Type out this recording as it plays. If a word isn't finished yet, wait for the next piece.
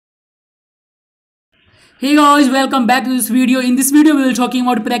Hey guys, welcome back to this video. In this video, we will be talking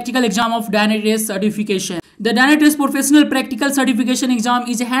about practical exam of Dynatrace certification. The Dynatrace Professional Practical Certification Exam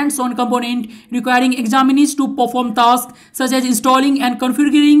is a hands-on component requiring examinees to perform tasks such as installing and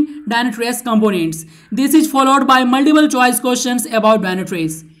configuring Dynatrace components. This is followed by multiple choice questions about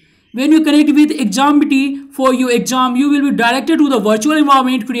Dynatrace. When you connect with ExamBT for your exam, you will be directed to the virtual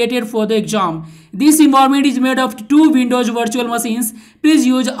environment created for the exam. This environment is made of two Windows virtual machines. Please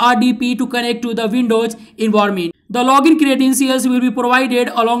use RDP to connect to the Windows environment. The login credentials will be provided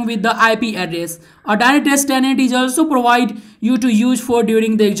along with the IP address. A Dynatrace tenant is also provided you to use for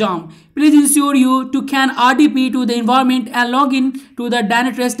during the exam. Please ensure you to can RDP to the environment and log in to the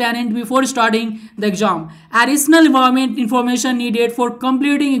Dynatrace tenant before starting the exam. Additional environment information needed for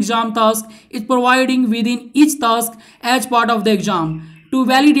completing exam task is provided within each task as part of the exam. To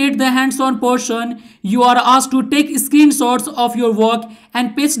validate the hands-on portion, you are asked to take screenshots of your work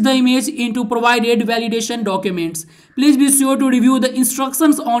and paste the image into provided validation documents. Please be sure to review the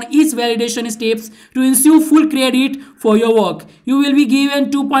instructions on each validation steps to ensure full credit for your work. You will be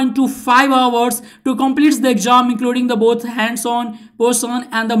given 2.25 hours to complete the exam, including the both hands-on portion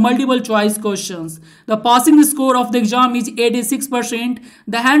and the multiple choice questions. The passing score of the exam is 86%.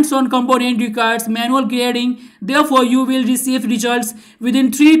 The hands-on component requires manual grading. Therefore, you will receive results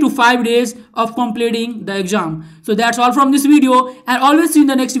within 3 to 5 days of completing the exam. So that's all from this video, and always see you in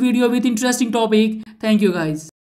the next video with interesting topic. Thank you guys.